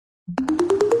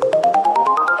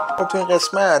خب تو این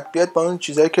قسمت بیاد با اون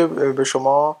چیزایی که به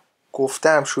شما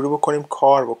گفتم شروع بکنیم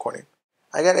کار بکنیم.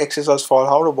 اگر اکسساس فایل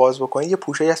ها رو باز بکنید یه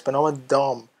پوشه‌ای هست به نام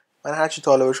دام. من هرچی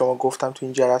تا حالا به شما گفتم تو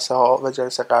این جلسه ها و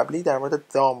جلسه قبلی در مورد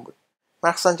دام بود،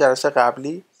 مخصوصا جلسه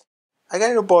قبلی. اگر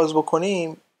این رو باز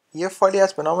بکنیم یه فایلی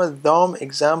هست به نام دام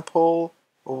example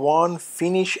 1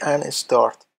 finish and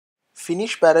start.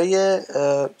 فینیش برای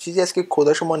چیزی است که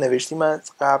کداشو ما نوشتیم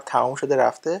از قبل تمام شده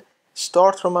رفته.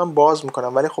 استارت رو من باز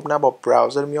میکنم، ولی خب نه با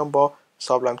براوزر، میام با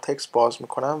سابلایم تکست باز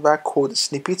میکنم و کد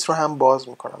سنیپیت رو هم باز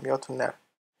میکنم. یادتون نره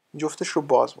این جفتش رو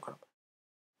باز میکنم.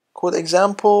 کد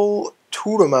اگزمپل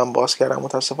 2 رو من باز کردم،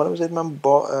 متاسفانه بذارید من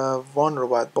با 1 رو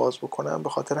باید باز بکنم، به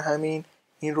خاطر همین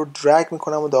این رو درگ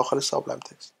میکنم و داخل سابلایم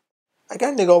تکست.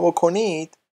 اگر نگاه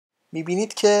بکنید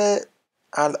میبینید که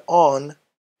الان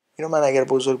اینو من اگر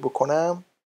بزرگ بکنم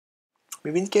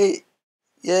میبینید که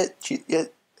یه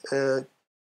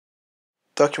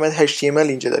داکیومنت HTML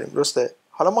اینجا داریم، درسته؟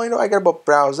 حالا ما اینو اگر با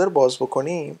براوزر باز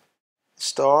بکنیم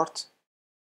استارت،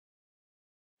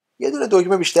 یه دونه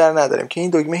دکمه بیشتر نداریم که این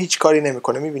دکمه هیچ کاری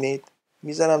نمیکنه. میبینید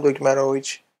میزنم دکمه رو،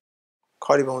 هیچ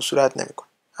کاری به اون صورت نمیکنه.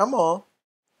 اما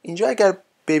اینجا اگر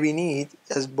ببینید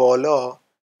از بالا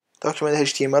داکیومنت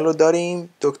HTML رو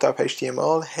داریم، دوکتاپ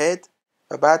HTML هد،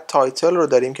 و بعد تایتل رو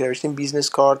داریم که نوشتیم بیزنس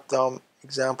کارت دام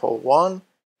example 1.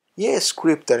 یه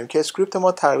اسکریپت داریم که اسکریپت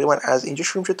ما تقریبا از اینجا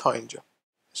شروع میشه تا اینجا.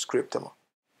 اسکریپت ما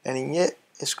یعنی یه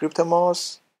اسکریپت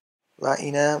ماست و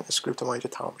اینم اسکریپت ما اینجا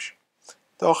تمام میشه.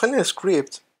 داخل این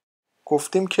اسکریپت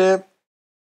گفتیم که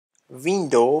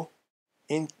ویندو،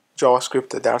 این جاوا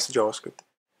اسکریپت، درس جاوا اسکریپت،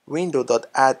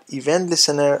 window.add event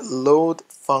listener load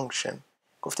function.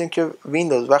 گفتیم که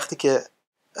ویندوز وقتی که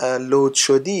لود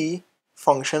شدی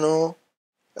فانکشن رو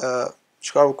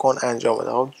چیکار بکن، انجام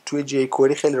بده. خب توی جی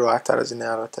کوئری خیلی راحت تر از این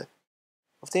البته.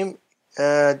 گفتیم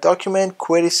document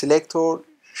query selector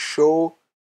show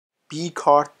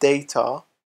bcard data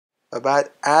و بعد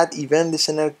add event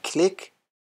listener click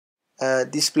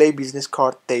display business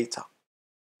card data.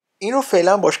 این رو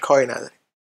فعلا باش کاری نداریم،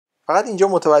 فقط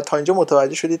اینجا تا اینجا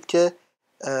متوجه شدید که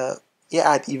یه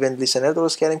add event listener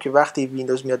درست کردیم که وقتی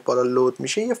ویندوز میاد بالا لود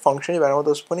میشه یه فانکشنی برای ما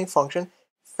درست کنیم. فانکشن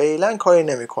فعلا کاری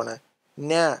نمیکنه.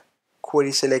 نه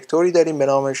query selectoری داریم به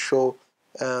نام show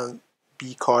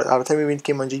bcard، البته میبینید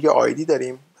که ما اینجا یه آیدی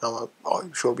داریم به نام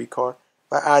show bcard،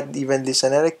 و add event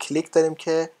listener کلیک داریم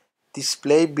که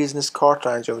display business card رو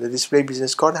انجام بده. display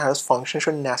business card هنوز فانکشنش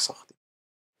رو نساختیم.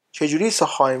 چجوری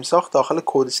خواهیم ساخت داخل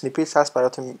کد اسنیپیت هست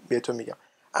بهتون میگم.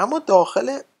 اما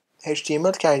داخل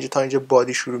HTML که اینجا تا اینجا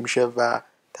بادی شروع میشه و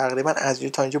تقریبا از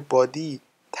اینجا تا اینجا بادی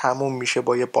تموم میشه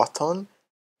با یه باتن،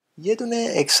 یه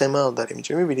دونه XML داریم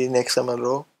اینجا. میبینید این XML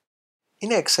رو؟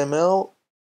 این XML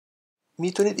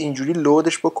میتونید اینجوری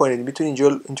لودش بکنید، میتونید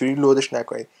اینجوری لودش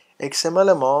نکنید. XML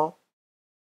ما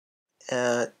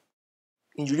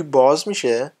اینجوری باز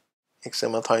میشه،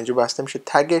 XML تا اینجا بسته میشه،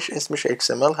 تگش اسمش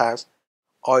XML هست،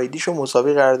 آیدیشو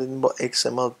مساوی قرار دادیم با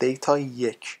XML دیتا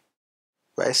 1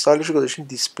 و استایلش رو گذاشتیم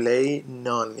دیسپلی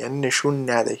نان، یعنی نشون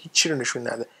نده، هیچی رو نشون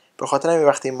نده. به خاطر همین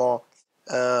وقتی ما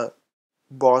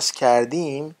باز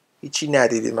کردیم هیچی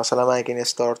ندیدید. مثلا من اگه این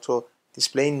استارت رو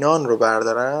دیسپلی نان رو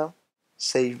بردارم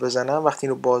سیو بزنم، وقتی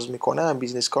اینو باز میکنم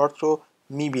بیزنس کارت رو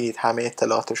میبینید، همه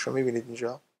اطلاعاتش رو میبینید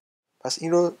اینجا. پس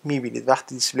این رو میبینید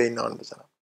وقتی دیسپلی نان بزنم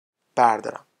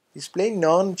بردارم. دیسپلی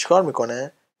نان چیکار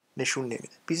میکنه؟ نشون نمیده.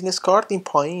 بیزنس کارت این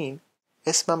پایین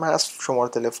اسمم هست، شماره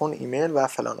تلفن، ایمیل و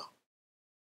فلانا.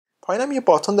 پایینم یه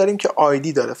باتن داریم که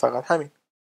آیدی داره، فقط همین.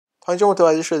 تا اینجا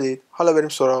متوجه شدید؟ حالا بریم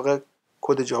سراغ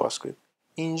کد جاوا اسکریپت.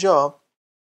 اینجا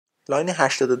لاین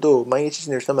 82 من یه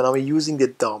چیزی نوشتم به نام using the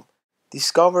DOM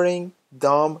discovering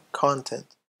DOM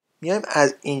content. میایم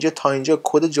از اینجا تا اینجا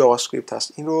کد جاوا اسکریپت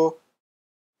هست، این رو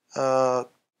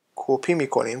کپی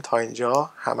میکنیم تا اینجا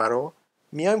همه رو،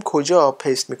 میایم کجا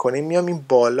پیست میکنیم؟ میایم این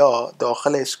بالا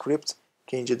داخل اسکریپت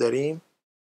که اینجا داریم،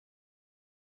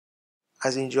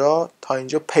 از اینجا تا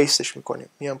اینجا پیستش میکنیم،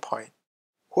 میام پایین.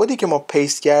 کدی که ما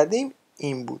پیست کردیم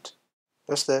این بود،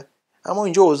 درسته؟ اما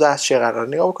اینجا اوضاع از چه قرار؟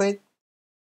 نگاه بکنید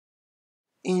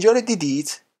اینجا رو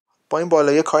دیدید؟ با این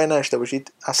بالایی کاری نداشته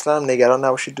باشید، اصلا هم نگران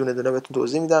نباشید، دونه دونه بهتون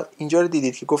توضیح میدم. اینجا رو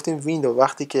دیدید که گفتیم ویندو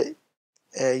وقتی که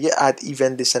یه اد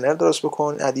ایونت لیسنر درست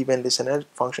بکن. اد ایونت لیسنر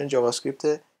فانکشن جاوا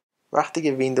اسکریپت، وقتی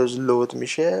که ویندوز لود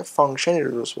میشه فانکشنی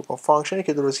رو درست بکن. فانکشنی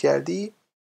که درست کردی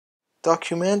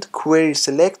document query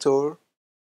selector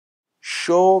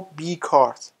show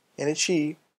bcard، یعنی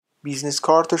چی؟ بیزنس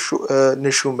کارت رو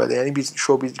نشون بده، یعنی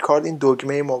شو بیزنس کارت این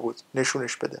دکمه ما بود،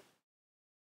 نشونش بده.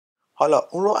 حالا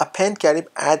اون رو اپند کردیم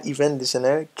add event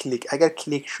listener click. اگر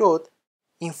کلیک شد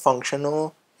این فانکشن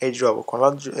رو اجرا بکن.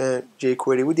 حالا جی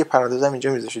کوئری بود یه پرانتز هم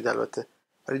اینجا میذاشید البته،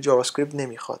 ولی جاوا اسکریپت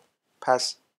نمیخواد.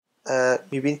 پس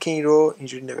میبینید که این رو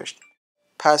اینجوری نوشتیم.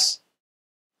 پس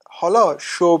حالا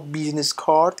شو بیزنس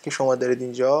کارت که شما دارید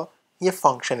اینجا یه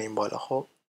فانکشن این بالا. خب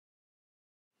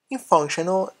این فانکشن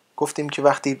رو گفتیم که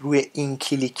وقتی روی این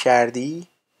کلیک کردی،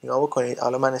 نگاه بکنید،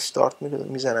 حالا من استارت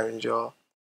میزنم اینجا،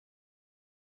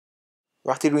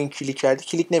 وقتی روی این کلیک کردی،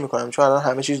 کلیک نمی کنم چون الان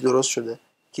همه چیز درست شده،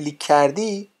 کلیک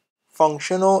کردی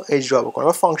فانکشن رو اجرا بکنه.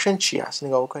 و فانکشن چی هست؟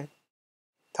 نگاه بکنید،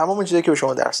 تمام چیزایی که به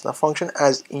شما درس دادم، فانکشن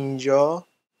از اینجا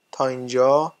تا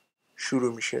اینجا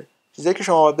شروع میشه. چیزایی که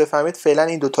شما باید بفهمید فعلا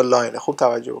این دوتا لاینه. خوب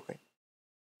توجه بکنید.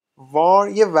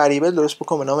 var یه وریبل درست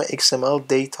بکن به نام XML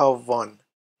data1.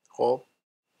 خب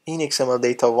این XML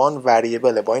data1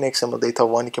 وریبله، با این XML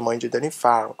data1 که ما اینجا داریم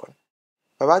فرق میکنه.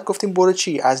 و بعد گفتیم برو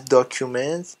چی؟ از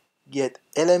document get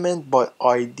element by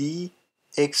id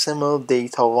XML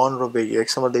data1 رو بگیر.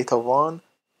 XML data1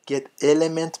 get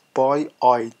element by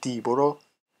id، برو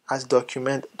از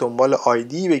document دنبال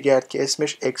id بگرد که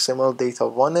اسمش XML data1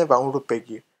 و اون رو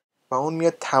بگیر و اون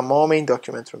میاد تمام این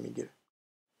داکیومنت رو میگیره.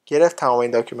 گرفت تمام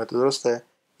این داکیومنت رو، درسته؟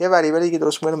 یه وریبل دیگه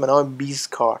درست می‌کنیم به نام بیز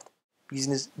کارت.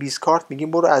 بیز کارت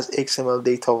میگیم برو از XML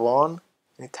data1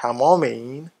 یعنی تمام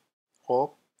این،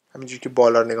 خب همینجوری که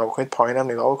بالا رو نگاه بکنید پایین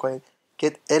هم نگاه بکنید،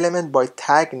 get element by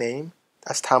tag name،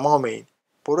 از تمام این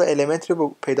برو element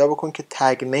رو پیدا بکن که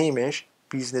tag nameش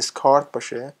بیزنس کارت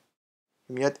باشه،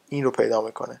 میاد این رو پیدا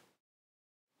میکنه.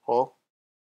 خب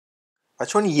و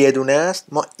چون یه دونه است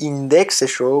ما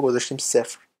ایندکسش رو گذاشتیم 0.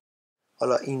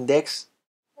 حالا ایندکس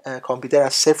کامپیوتر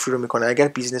از 0 شروع میکنه. اگر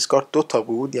بیزنس کارت 2 تا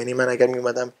بود، یعنی من اگر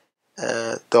میومدم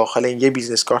داخل این یه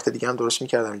بیزنس کارت دیگه هم درست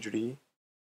میکردم اینجوری،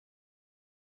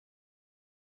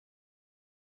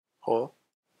 خب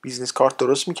بیزنس کارت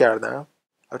درست میکردم،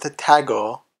 البته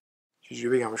تگا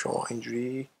چجوری بگم شما،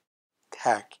 اینجوری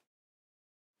تگ،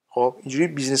 خب اینجوری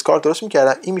بیزنس کارت درست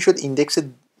میکردم، این میشد ایندکس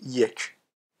 1.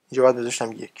 اینجا باید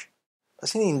بذاشتم 1.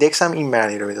 پس این ایندکس هم این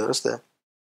معنی رو میده، درسته؟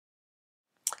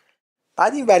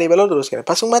 بعد این وریبل رو درست کرد.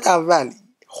 پس اومد اول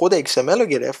خود XML رو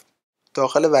گرفت،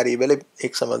 داخل وریبل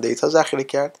XML دیتا ذخیره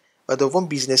کرد و دوم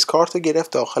بیزنس کارت رو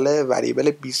گرفت، داخل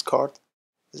وریبل بیز کارت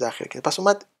ذخیره کرد. پس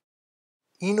اومد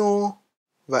اینو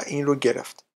و این رو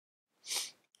گرفت.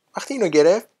 وقتی اینو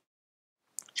گرفت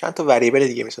چند تا وریبل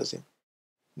دیگه میسازیم.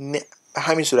 به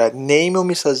همین صورت نیم رو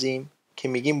میسازیم که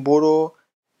میگیم برو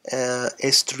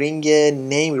استرینگ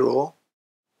نیم رو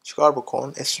چیکار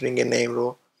بکن، استرینگ نیم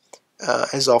رو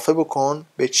اضافه بکن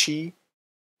به چی؟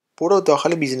 برو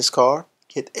داخل بیزنس کارت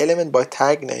get element by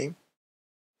tag name،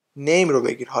 نیم رو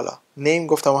بگیر. حالا نیم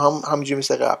گفتم همونجوری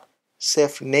مثل قبل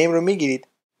 0 نیم رو میگیرید،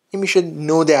 این میشه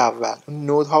نود اول.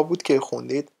 نود ها بود که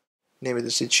خوندید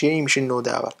نمیدونید چیه، این میشه نود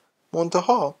اول.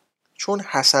 منتها چون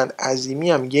حسن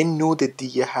عظیمی هم یه نود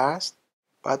دیگه هست،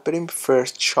 باید بریم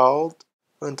first child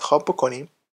رو انتخاب بکنیم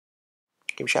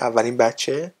که میشه اولین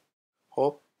بچه.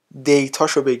 خب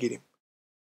دیتاشو بگیریم،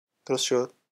 درست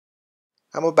شد؟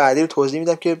 اما بعدی رو توضیح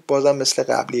میدم که بازم مثل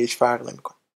قبلی هیچ فرق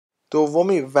نمیکنه.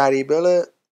 دومی وریبل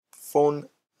فون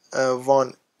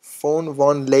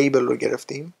وان لیبل رو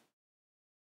گرفتیم.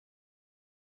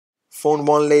 فون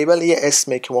وان لیبل یه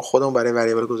اسمه که ما خودمون برای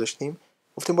وریبل گذاشتیم.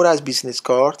 گفتیم برو از بیزنس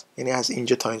کارت، یعنی از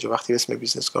اینجا تا اینجا، وقتی اسم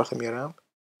بیزنس کارت میارم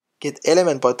get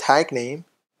element با tag name،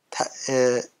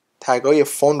 تگای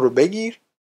فون رو بگیر.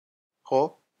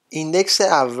 خب ایندکس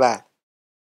اول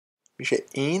میشه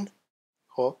این.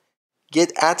 خب get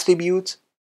attribute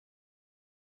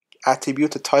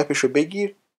تایپش رو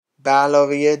بگیر، به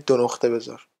علاوه 2 نقطه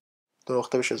بذار، 2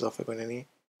 نقطه بهش اضافه کن، یعنی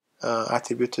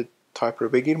attribute تایپ رو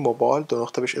بگیر موبایل 2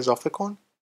 نقطه بهش اضافه کن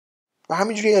و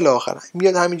همینجوری الی آخر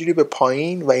میاد همینجوری به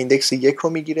پایین و ایندکس 1 رو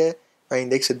میگیره و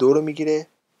ایندکس 2 رو میگیره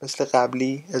مثل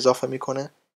قبلی اضافه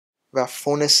میکنه و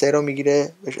فون 3 رو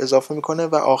میگیره بهش اضافه میکنه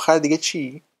و آخر دیگه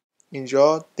چی؟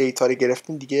 اینجا دیتا رو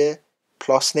گرفتیم دیگه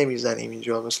پلاس نمیزنیم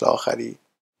اینجا مثل آخری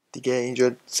دیگه،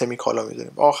 اینجا سمی کالا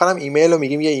میذاریم. آخرم ایمیل رو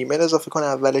میگیم یه ایمیل اضافه کنه،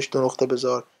 اولش 2 نقطه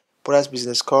بذار، برو از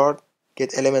بیزنس کارت get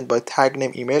element by tag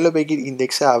name ایمیل رو بگیر،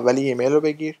 ایندکس اولی ایمیل رو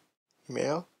بگیر،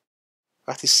 ایمیل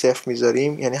وقتی 0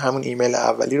 میذاریم یعنی همون ایمیل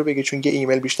اولی رو بگیر، چون یه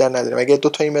ایمیل بیشتر نداریم. اگه 2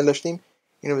 تا ایمیل داشتیم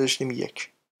اینو بذاشتیم 1،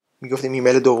 میگفتیم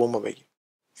ایمیل دوم رو بگیر.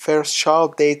 first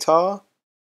child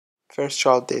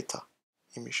data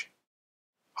این میشه.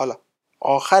 حالا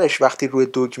آخرش وقتی روی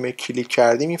دکمه کلیک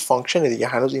کردیم این فانکشن دیگه،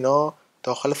 هنوز اینا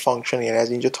داخل فانکشن، یعنی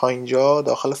از اینجا تا اینجا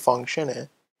داخل فانکشنه،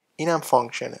 اینم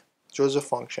فانکشنه، جزء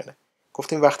فانکشنه.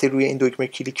 گفتیم وقتی روی این دکمه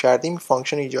کلیک کردیم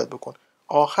فانکشن ایجاد بکن.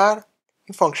 آخر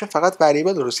این فانکشن فقط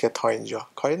وریبل درست کرد تا اینجا،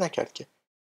 کاری نکرد که.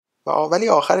 ولی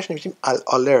آخرش نمیشیم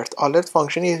alert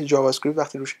فانکشنی جاوا اسکریپت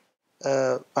وقتی روش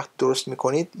وقتی درست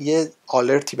میکنید یه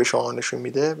آلرتی به شما نشون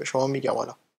میده. به شما میگم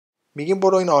حالا میگیم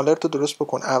برو این آلرت رو درست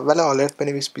بکن. اول آلرت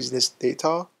بنویس بیزنس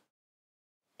دیتا،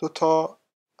 2 تا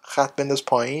خط بنداز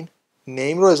پایین،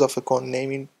 نیم رو اضافه کن. نیم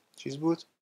این چیز بود،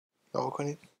 نگاه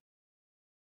کنید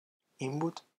این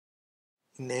بود،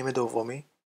 این نیم دومی.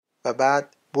 و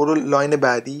بعد برو لاین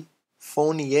بعدی،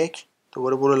 فون 1،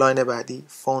 دوباره برو لاین بعدی،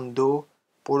 فون 2،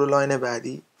 برو لاین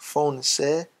بعدی، فون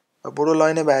 3 و برو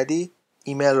لاین بعدی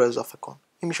ایمیل رو اضافه کن.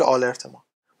 این میشه آلرت ما.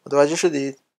 متوجه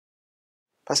شدید؟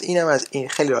 پس اینم از این.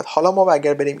 خیلی راحت. حالا ما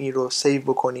اگر بریم این رو سیو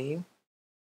بکنیم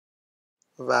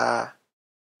و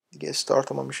دیگه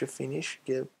استارت ما میشه فینیش،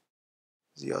 دیگه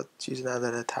زیاد چیز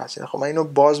نداره تاثیر. خب من اینو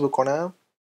باز بکنم،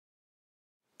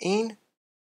 این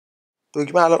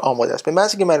دکمه الان آماده است. به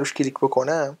محض اینکه من روش کلیک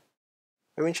بکنم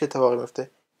ببین چه اتفاقی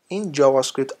میفته. این جاوا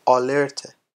اسکریپت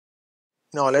آلرته.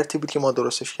 این آلرتی بود که ما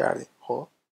درستش کردیم. خب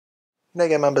این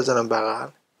اگه من بزنم بغل،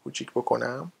 کوچیک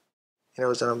بکنم، اینو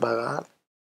بزنم بغل،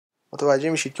 متوجه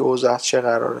میشید که اوضاع از چه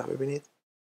قراره. ببینید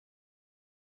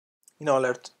این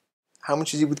آلرت همون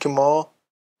چیزی بود که ما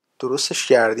درستش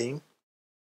کردیم.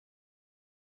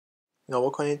 اینا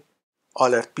بکنید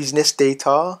آلرت بیزنس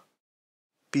دیتا،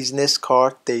 بیزنس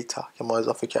کارت دیتا که ما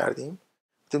اضافه کردیم.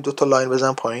 گفتیم 2 تا لاین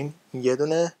بزن پایین، این یه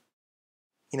دونه،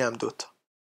 اینم 2 تا.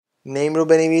 نیم رو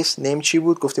بنویس. نیم چی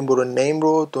بود؟ گفتیم برو نیم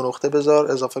رو 2 نقطه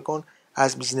بذار، اضافه کن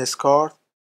از بیزنس کارت،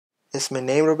 اسم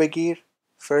نیم رو بگیر،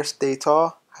 فرست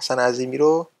دیتا حسن عظیمی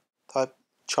رو تا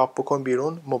چاپ بکن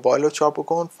بیرون، موبایل رو چاپ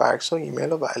بکن، فکس و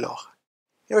ایمیل و الی آخر.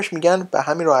 اینو بهش میگن به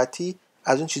همین راحتی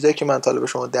از اون چیزایی که من تا به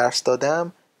شما درس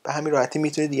دادم به همین راحتی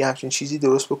میتونید یه همچین چیزی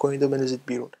درست بکنید و بنویسید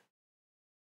بیرون.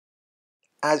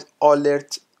 از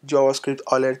آلرت جاوا اسکریپت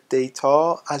آلرت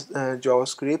دیتا از جاوا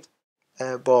اسکریپت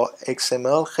با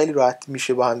XML خیلی راحت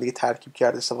میشه با هم دیگه ترکیب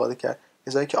کرد استفاده کرد.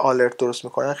 کسایی که آلرت درست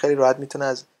میکنن خیلی راحت میتونن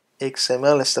از XML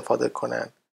استفاده کنن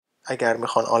اگر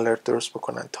میخوان آلرت درست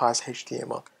بکنن تا از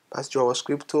HTML. پس جاوا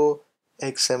اسکریپت و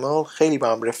XML خیلی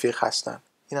با هم رفیق هستن.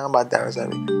 این هم باید در نظر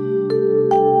بگیرید.